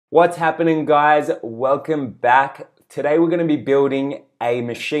What's happening, guys? Welcome back. Today we're going to be building a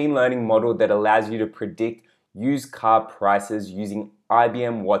machine learning model that allows you to predict used car prices using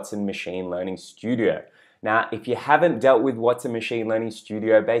IBM Watson Machine Learning Studio. Now, if you haven't dealt with Watson Machine Learning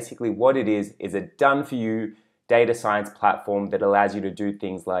Studio, basically what it is a done-for-you data science platform that allows you to do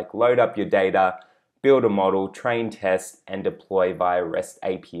things like load up your data, build a model, train, test, and deploy via REST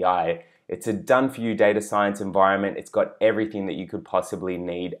API. It's a done-for-you data science environment. It's got everything that you could possibly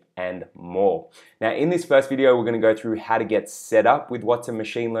need and more. Now, in this first video, we're going to go through how to get set up with Watson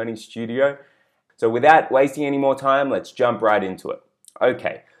Machine Learning Studio. So without wasting any more time, let's jump right into it.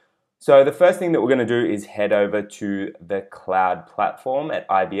 Okay, so the first thing that we're going to do is head over to the cloud platform at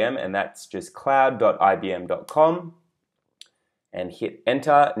IBM, and that's just cloud.ibm.com, and hit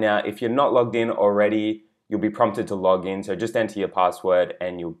enter. Now, if you're not logged in already, you'll be prompted to log in, so just enter your password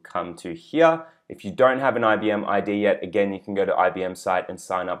and you'll come to here. If you don't have an IBM ID yet, again, you can go to IBM site and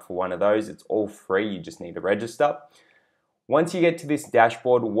sign up for one of those. It's all free, you just need to register. Once you get to this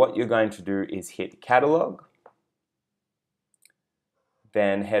dashboard, what you're going to do is hit catalog,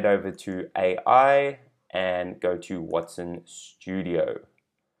 then head over to AI and go to Watson Studio.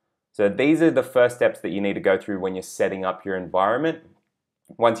 So these are the first steps that you need to go through when you're setting up your environment.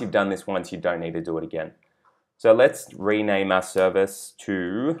 Once you've done this once, you don't need to do it again. So let's rename our service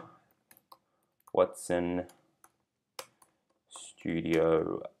to Watson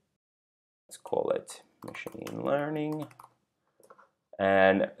Studio. Let's call it Machine Learning.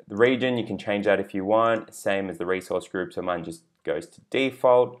 And the region, you can change that if you want. Same as the resource group, so mine just goes to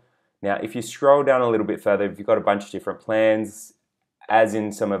default. Now, if you scroll down a little bit further, if you've got a bunch of different plans, as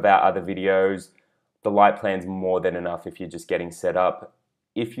in some of our other videos, the light plan's more than enough if you're just getting set up.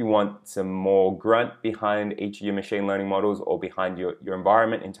 If you want some more grunt behind each of your machine learning models or behind your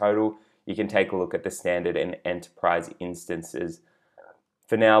environment in total, you can take a look at the standard and enterprise instances.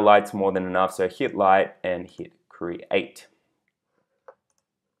 For now, light's more than enough, so hit light and hit create.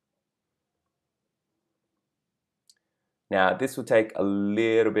 Now, this will take a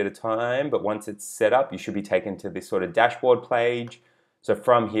little bit of time, but once it's set up, you should be taken to this sort of dashboard page. So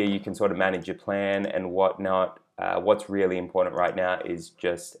from here, you can sort of manage your plan and whatnot. What's really important right now is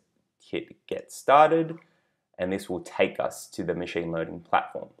just hit get started, and this will take us to the machine learning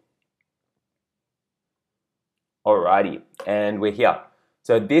platform. Alrighty, and we're here.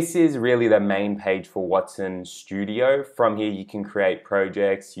 So this is really the main page for Watson Studio. From here, you can create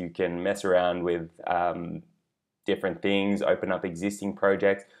projects, you can mess around with different things, open up existing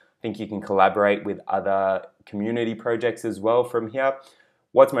projects. I think you can collaborate with other community projects as well from here.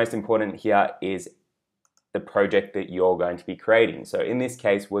 What's most important here is the project that you're going to be creating. So in this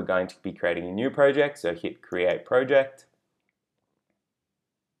case, we're going to be creating a new project, so hit create project.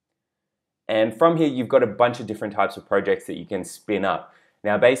 And from here, you've got a bunch of different types of projects that you can spin up.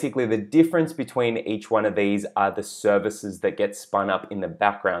 Now, basically, the difference between each one of these are the services that get spun up in the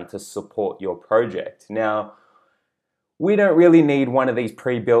background to support your project. Now, we don't really need one of these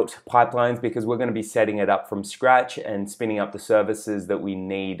pre-built pipelines because we're going to be setting it up from scratch and spinning up the services that we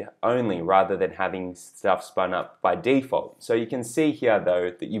need only, rather than having stuff spun up by default. So you can see here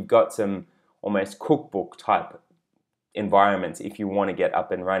though that you've got some almost cookbook type environments if you want to get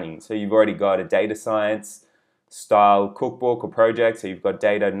up and running. So you've already got a data science style cookbook or project. So you've got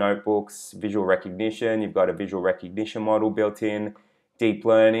data notebooks, visual recognition, you've got a visual recognition model built in, deep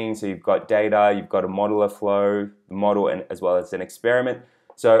learning, so you've got data, you've got a modeler flow, the model, and as well as an experiment.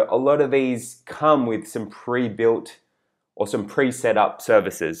 So a lot of these come with some pre-built or some pre-set up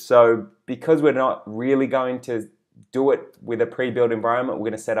services. So because we're not really going to do it with a pre-built environment, we're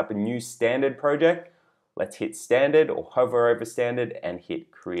going to set up a new standard project. Let's hit standard or hover over standard and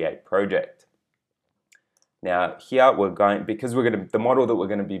hit create project. Now here the model that we're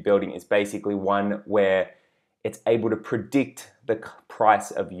going to be building is basically one where it's able to predict the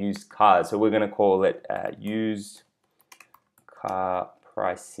price of used cars. So we're going to call it used car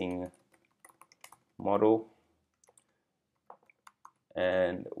pricing model.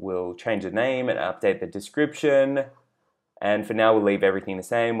 And we'll change the name and update the description. And for now, we'll leave everything the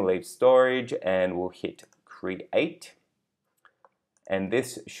same. We'll leave storage and we'll hit create. And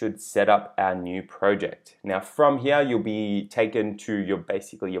this should set up our new project. Now from here, you'll be taken to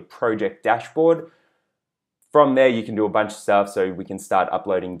basically your project dashboard. From there, you can do a bunch of stuff, so we can start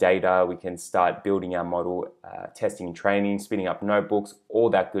uploading data, we can start building our model, testing and training, spinning up notebooks, all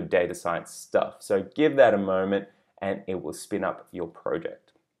that good data science stuff. So give that a moment and it will spin up your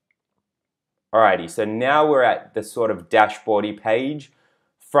project. Alrighty, so now we're at the sort of dashboardy page.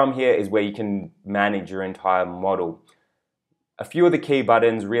 From here is where you can manage your entire model. A few of the key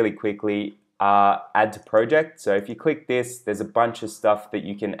buttons really quickly are add to project. So if you click this, there's a bunch of stuff that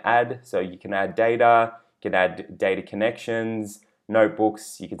you can add. So you can add data, you can add data connections,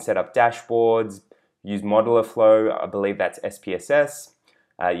 notebooks, you can set up dashboards, use modular flow, I believe that's SPSS.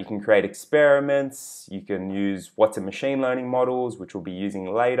 You can create experiments, you can use Watson machine learning models, which we'll be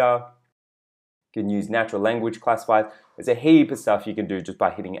using later. You can use natural language classifiers. There's a heap of stuff you can do just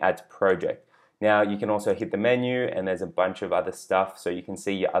by hitting add to project. Now you can also hit the menu and there's a bunch of other stuff, so you can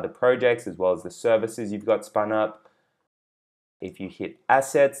see your other projects as well as the services you've got spun up. If you hit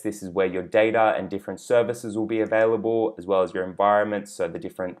assets, this is where your data and different services will be available, as well as your environments, so the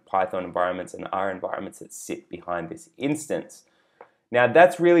different Python environments and R environments that sit behind this instance. Now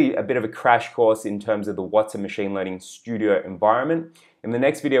that's really a bit of a crash course in terms of the Watson Machine Learning Studio environment. In the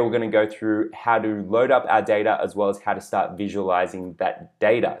next video, we're going to go through how to load up our data as well as how to start visualizing that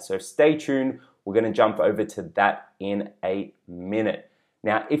data. So stay tuned, we're going to jump over to that in a minute.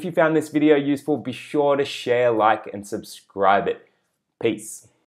 Now, if you found this video useful, be sure to share, like, and subscribe it. Peace.